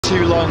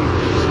too long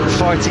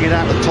fighting it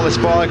out with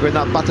Polisbargo in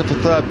that battle for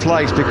third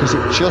place, because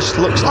it just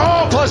looks...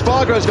 Oh,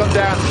 Polisbargo's gone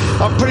down.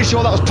 I'm pretty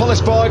sure that was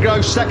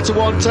Polisbargo, sector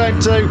 1,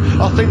 turn 2.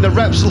 I think the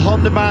Repsol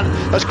Honda man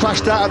has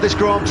crashed out of this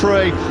Grand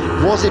Prix.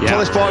 Was it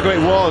Polisbargo?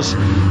 It was.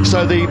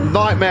 So the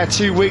nightmare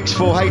 2 weeks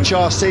for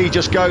HRC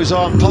just goes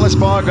on.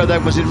 Polisbargo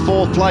then was in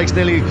 4th place,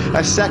 nearly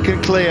a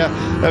second clear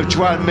of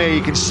Juan Mir.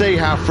 You can see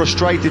how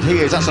frustrated he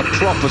is. That's a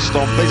proper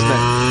stomp, isn't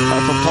it,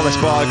 from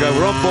Polisbargo.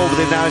 We're on board with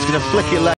him now. He's going to flick it left.